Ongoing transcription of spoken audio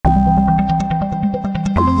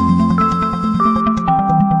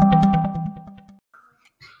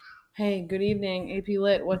Hey, good evening, AP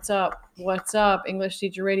Lit. What's up? What's up? English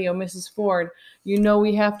Teacher Radio, Mrs. Ford. You know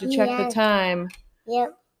we have to check the Yes. time.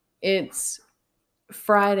 Yep. It's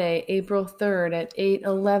Friday, April 3rd at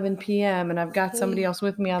 8:11 p.m. and I've got somebody else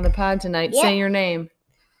with me on the pod tonight. Yep. Say your name.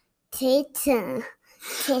 Tatum.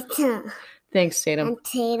 Thanks, Tatum. And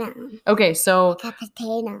Tatum. Okay, so Got the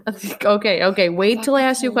Tatum. okay. Wait till I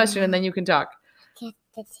ask you a question and then you can talk. Get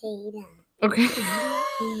the Tatum. Okay.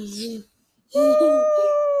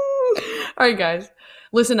 All right, guys,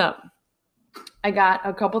 listen up. I got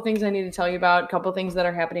a couple things I need to tell you about, a couple things that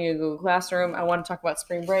are happening in Google Classroom. I want to talk about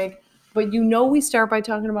spring break, but we start by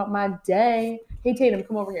talking about my day. Hey, Tatum,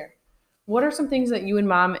 come over here. What are some things that you and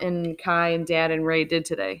Mom and Kai and Dad and Ray did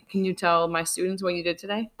today? Can you tell my students what you did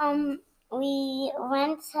today? We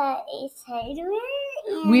went to Ace Hardware.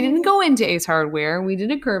 We didn't go into Ace Hardware. We did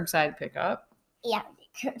a curbside pickup. Yeah,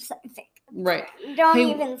 curbside pickup. Right. Don't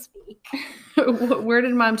even speak. Where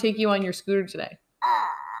did Mom take you on your scooter today?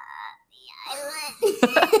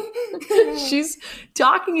 She's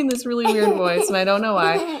talking in this really weird voice, and I don't know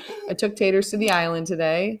why. I took Taters to the island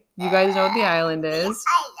today. You guys know what the island is.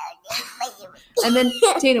 And then,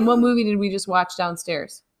 Tatum, what movie did we just watch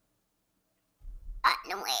downstairs?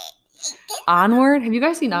 Onward? Have you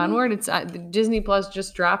guys seen Onward? It's Disney Plus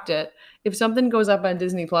just dropped it. If something goes up on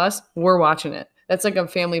Disney Plus, we're watching it. That's like a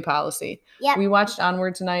family policy. Yep. We watched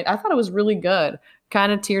Onward tonight. I thought it was really good.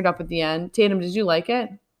 Kind of teared up at the end. Tatum, did you like it?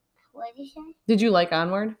 What did you say? Did you like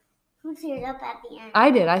Onward? Who teared up at the end?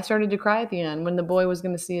 I did. I started to cry at the end when the boy was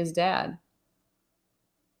going to see his dad.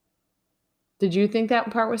 Did you think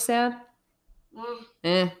that part was sad?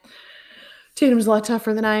 Tatum's a lot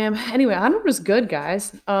tougher than I am. Anyway, Onward was good,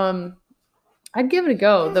 guys. I'd give it a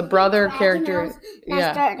go. The brother character.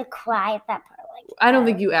 I started to cry at that part. I don't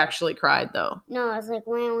think you actually cried, though. No, I was like,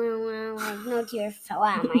 wow, like no tears fell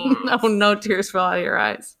out of my eyes. No tears fell out of your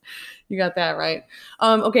eyes. You got that right.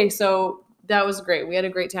 Okay, so that was great. We had a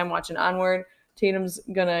great time watching Onward. Tatum's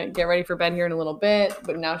gonna get ready for bed here in a little bit,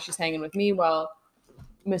 but now she's hanging with me while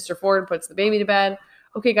Mr. Ford puts the baby to bed.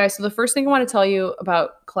 Okay, guys, so the first thing I want to tell you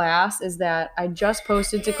about class is that I just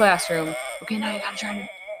posted to Classroom. Okay, now you gotta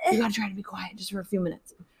try to be quiet just for a few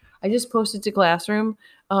minutes. I just posted to Classroom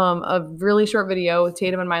a really short video with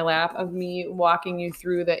Tatum in my lap of me walking you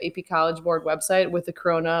through the AP College Board website with the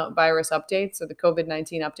coronavirus updates or the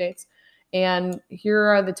COVID-19 updates. And here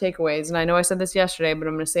are the takeaways. And I know I said this yesterday, but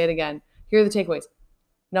I'm going to say it again. Here are the takeaways.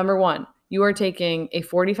 Number 1, you are taking a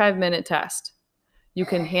 45-minute test. You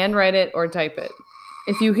can handwrite it or type it.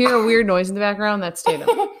 If you hear a weird noise in the background, that's Tatum.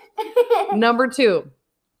 Number 2,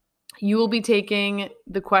 you will be taking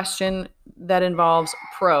the question that involves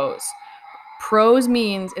prose. Prose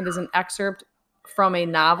means it is an excerpt from a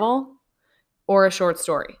novel or a short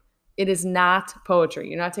story. It is not poetry.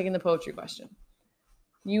 You're not taking the poetry question.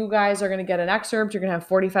 You guys are going to get an excerpt. You're going to have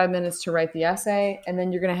 45 minutes to write the essay, and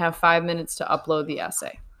then you're going to have 5 minutes to upload the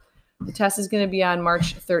essay. The test is going to be on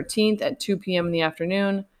March 13th at 2 p.m. in the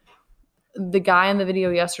afternoon. The guy in the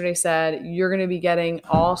video yesterday said you're going to be getting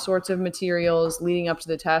all sorts of materials leading up to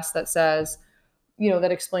the test that says,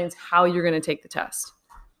 that explains how you're going to take the test.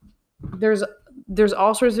 There's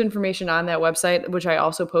all sorts of information on that website, which I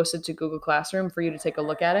also posted to Google Classroom for you to take a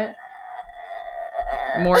look at it.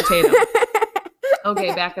 More Tatum.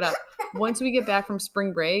 Okay, back it up. Once we get back from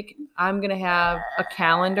spring break, I'm going to have a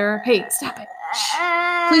calendar. Hey, stop it. Shh.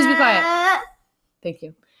 Please be quiet. Thank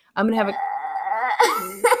you. I'm going to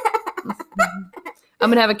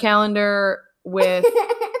have a calendar with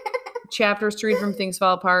chapters to read from Things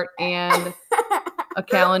Fall Apart and a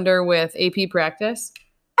calendar with AP practice.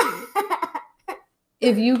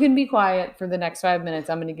 If you can be quiet for the next 5 minutes,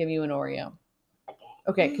 I'm going to give you an Oreo.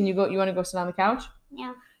 Okay, can you go? You want to go sit on the couch?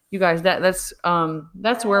 Yeah. You guys, that's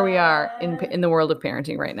where we are in the world of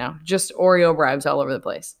parenting right now. Just Oreo bribes all over the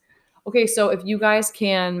place. Okay, so if you guys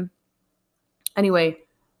can, anyway,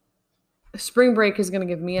 spring break is going to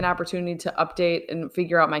give me an opportunity to update and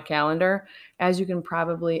figure out my calendar. As you can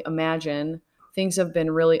probably imagine, things have been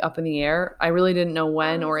really up in the air. I really didn't know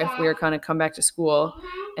when or if we were going to come back to school.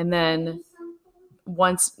 And then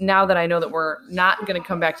now that I know that we're not going to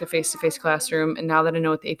come back to face-to-face classroom, and now that I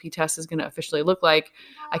know what the AP test is going to officially look like,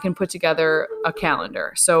 I can put together a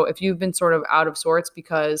calendar. So if you've been sort of out of sorts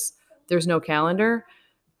because there's no calendar,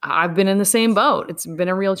 I've been in the same boat. It's been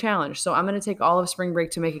a real challenge. So I'm going to take all of spring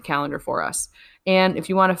break to make a calendar for us. And if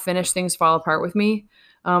you want to finish Things Fall Apart with me,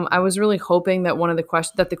 I was really hoping that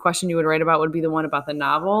the question you would write about would be the one about the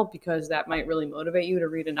novel, because that might really motivate you to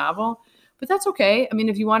read a novel. But that's okay. I mean,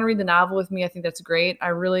 if you want to read the novel with me, I think that's great.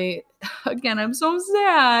 I'm so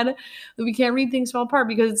sad that we can't read Things Fall Apart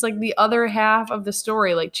because it's like the other half of the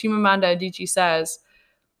story. Like Chimamanda Adichie says,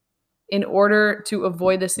 in order to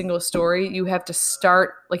avoid the single story, you have to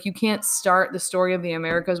start, like, you can't start the story of the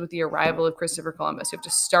Americas with the arrival of Christopher Columbus. You have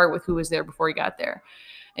to start with who was there before he got there.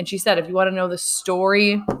 And she said, if you want to know the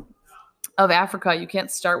story of Africa, you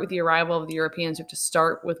can't start with the arrival of the Europeans. You have to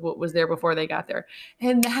start with what was there before they got there.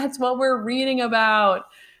 And that's what we're reading about.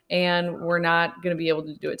 And we're not going to be able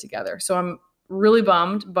to do it together. So I'm really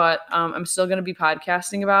bummed, but I'm still going to be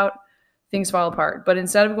podcasting about Things Fall Apart. But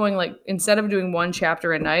instead of doing one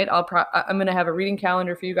chapter a night, I'm going to have a reading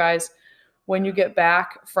calendar for you guys when you get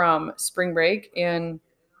back from spring break. And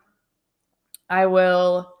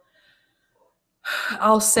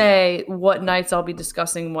I'll say what nights I'll be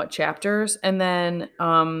discussing what chapters. And then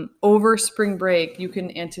over spring break, you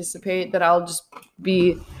can anticipate that I'll just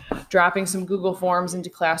be dropping some Google Forms into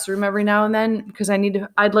Classroom every now and then, because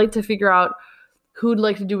I'd like to figure out who'd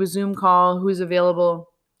like to do a Zoom call, who's available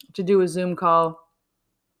to do a Zoom call.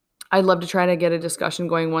 I'd love to try to get a discussion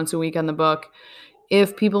going once a week on the book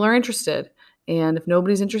if people are interested. And if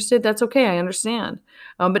nobody's interested, that's okay. I understand.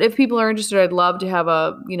 But if people are interested, I'd love to have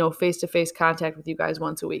a face-to-face contact with you guys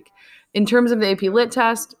once a week. In terms of the AP Lit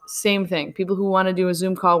test, same thing. People who want to do a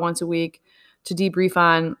Zoom call once a week to debrief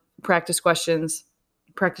on practice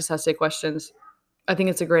essay questions, I think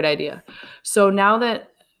it's a great idea. So now that,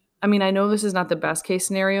 I know this is not the best case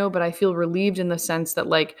scenario, but I feel relieved in the sense that,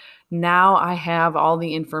 like, now I have all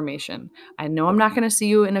the information. I know I'm not going to see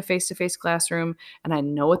you in a face-to-face classroom, and I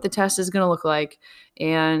know what the test is going to look like,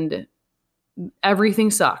 and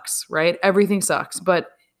everything sucks, right? Everything sucks.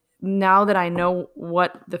 But now that I know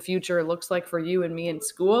what the future looks like for you and me in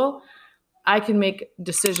school, I can make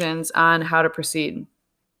decisions on how to proceed.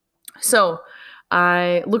 So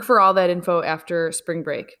I look for all that info after spring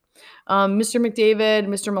break. Mr. McDavid,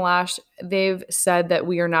 Mr. Malash, they've said that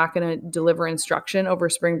we are not going to deliver instruction over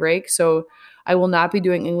spring break. So I will not be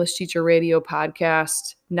doing English Teacher Radio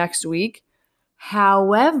podcast next week.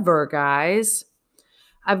 However, guys,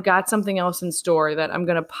 I've got something else in store that I'm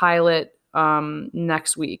going to pilot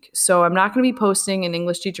next week. So I'm not going to be posting an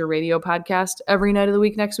English Teacher Radio podcast every night of the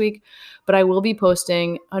week next week, but I will be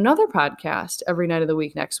posting another podcast every night of the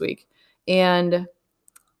week next week. And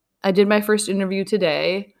I did my first interview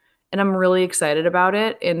today, and I'm really excited about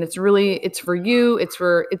it. And it's for you. It's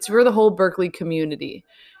for the whole Berkeley community.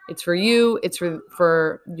 It's for you. It's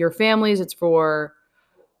for your families. It's for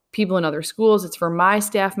people in other schools. It's for my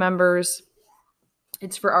staff members.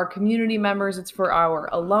 It's for our community members. It's for our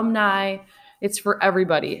alumni. It's for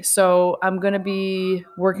everybody. So I'm going to be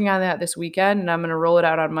working on that this weekend, and I'm going to roll it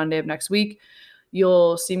out on Monday of next week.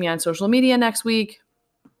 You'll see me on social media next week.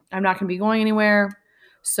 I'm not going to be going anywhere.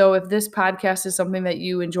 So if this podcast is something that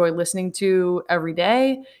you enjoy listening to every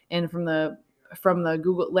day, and from the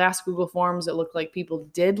last Google Forms, it looked like people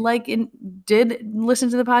did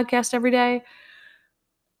listen to the podcast every day,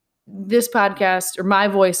 this podcast, or my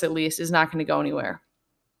voice at least, is not going to go anywhere.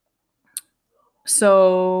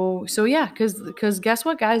 So yeah, because guess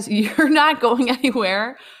what, guys? You're not going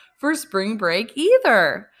anywhere for spring break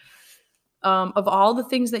either. Of all the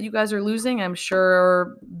things that you guys are losing, I'm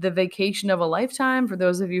sure the vacation of a lifetime, for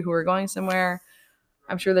those of you who are going somewhere,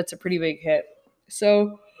 I'm sure that's a pretty big hit.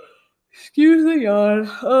 So, excuse the yawn.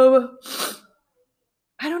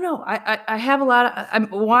 I don't know. I have a lot of,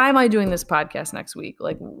 why am I doing this podcast next week?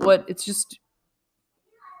 Like, what?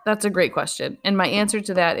 That's a great question. And my answer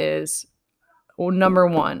to that is, well, number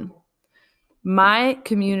one, my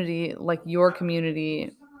community, like your community,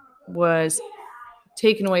 was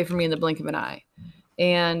taken away from me in the blink of an eye.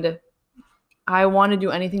 And I want to do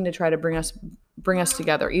anything to try to bring us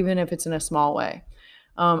together, even if it's in a small way.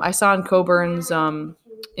 I saw on Coburn's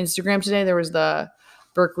Instagram today, there was the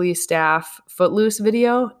Berkeley staff Footloose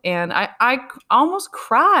video, and I almost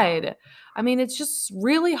cried. It's just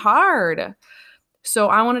really hard. So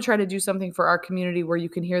I want to try to do something for our community where you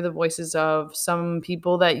can hear the voices of some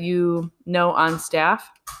people that you know on staff.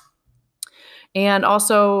 And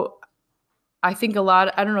also, I think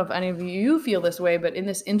I don't know if any of you feel this way, but in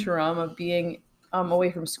this interim of being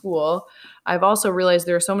away from school, I've also realized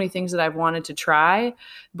there are so many things that I've wanted to try,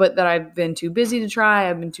 but that I've been too busy to try.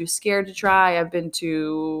 I've been too scared to try. I've been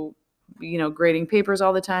too, grading papers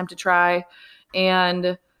all the time to try.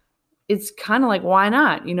 And it's kind of like, why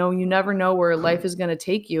not? You never know where life is going to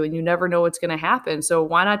take you, and you never know what's going to happen. So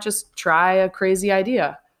why not just try a crazy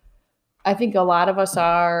idea? I think a lot of us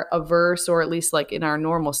are averse, or at least like in our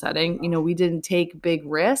normal setting, we didn't take big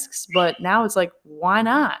risks, but now it's like, why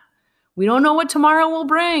not? We don't know what tomorrow will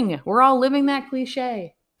bring. We're all living that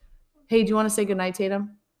cliche. Hey, do you want to say goodnight,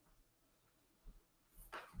 Tatum?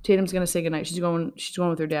 Tatum's going to say goodnight. She's going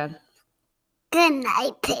with her dad. Good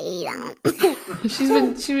night, Tatum. She's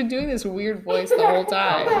been doing this weird voice the whole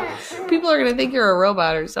time. People are gonna think you're a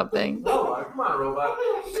robot or something. No, come on, robot.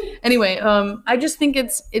 Anyway, I just think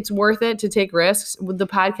it's worth it to take risks. With the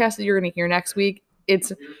podcast that you're gonna hear next week,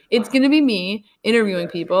 it's gonna be me interviewing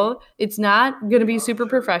people. It's not gonna be super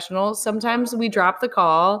professional. Sometimes we drop the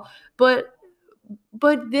call, but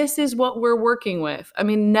this is what we're working with. I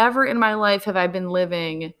mean, never in my life have I been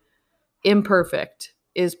living imperfect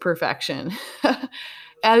is perfection.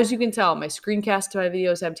 As you can tell, my screencast to my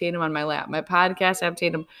videos have Tatum on my lap. My podcast have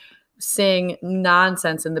Tatum saying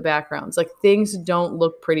nonsense in the backgrounds. Like, things don't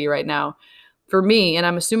look pretty right now for me, and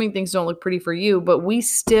I'm assuming things don't look pretty for you, but we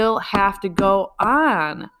still have to go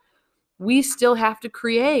on. We still have to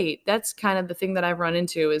create. That's kind of the thing that I've run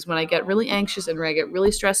into is when I get really anxious and when I get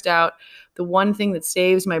really stressed out, the one thing that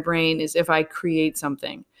saves my brain is if I create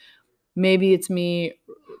something. Maybe it's me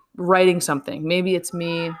writing something. Maybe it's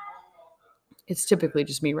typically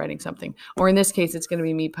just me writing something. Or in this case, it's going to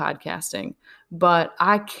be me podcasting. But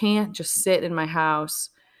I can't just sit in my house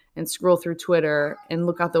and scroll through Twitter and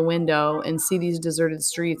look out the window and see these deserted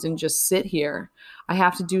streets and just sit here. I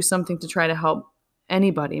have to do something to try to help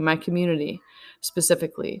anybody, my community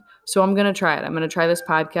specifically. So I'm going to try it. I'm going to try this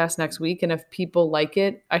podcast next week. And if people like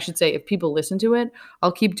it, I should say, if people listen to it,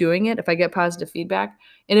 I'll keep doing it if I get positive feedback.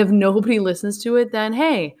 And if nobody listens to it, then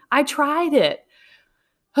hey, I tried it.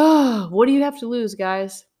 What do you have to lose,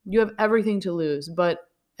 guys? You have everything to lose. But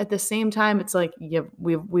at the same time, it's like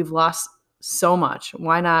we've lost so much.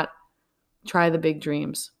 Why not try the big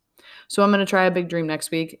dreams? So I'm going to try a big dream next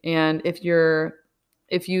week. And if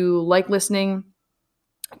you like listening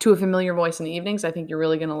to a familiar voice in the evenings, I think you're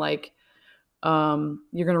really going to like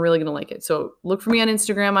it. So look for me on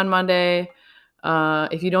Instagram on Monday.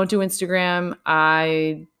 If you don't do Instagram,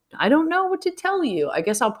 I don't know what to tell you. I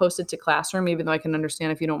guess I'll post it to Classroom, even though I can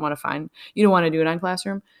understand if you don't want to do it on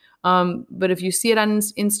Classroom. But if you see it on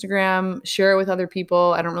Instagram, share it with other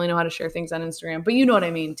people. I don't really know how to share things on Instagram, but you know what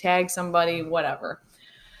I mean. Tag somebody, whatever.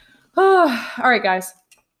 All right, guys.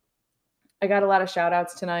 I got a lot of shout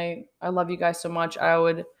outs tonight. I love you guys so much. I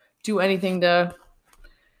would do anything to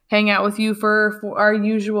hang out with you for our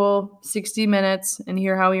usual 60 minutes and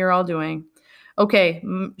hear how you're all doing. Okay,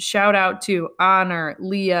 shout out to Honor,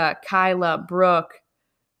 Leah, Kyla, Brooke,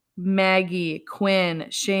 Maggie, Quinn,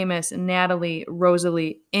 Seamus, Natalie,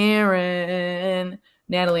 Rosalie, Aaron.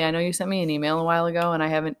 Natalie, I know you sent me an email a while ago,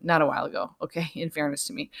 and not a while ago, okay, in fairness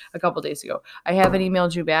to me, a couple days ago. I haven't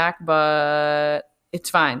emailed you back, but it's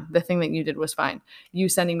fine. The thing that you did was fine. You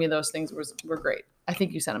sending me those things were great. I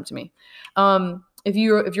think you sent them to me. If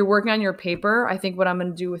you're working on your paper, I think what I'm going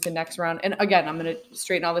to do with the next round, and again, I'm going to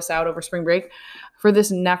straighten all this out over spring break. For this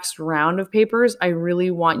next round of papers, I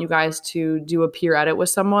really want you guys to do a peer edit with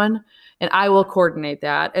someone, and I will coordinate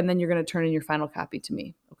that, and then you're going to turn in your final copy to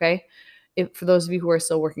me, okay? For those of you who are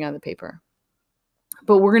still working on the paper.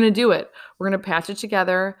 But we're going to do it. We're going to patch it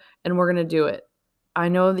together, and we're going to do it. I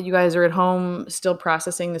know that you guys are at home still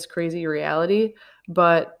processing this crazy reality,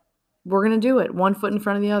 but we're going to do it, one foot in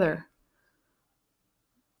front of the other.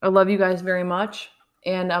 I love you guys very much,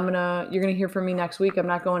 and you're going to hear from me next week. I'm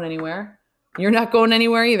not going anywhere. You're not going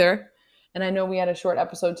anywhere either. And I know we had a short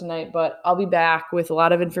episode tonight, but I'll be back with a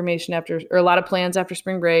lot of information a lot of plans after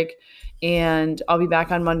spring break, and I'll be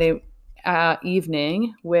back on Monday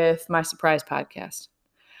evening with my surprise podcast.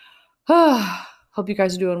 Hope you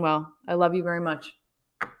guys are doing well. I love you very much.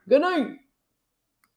 Good night.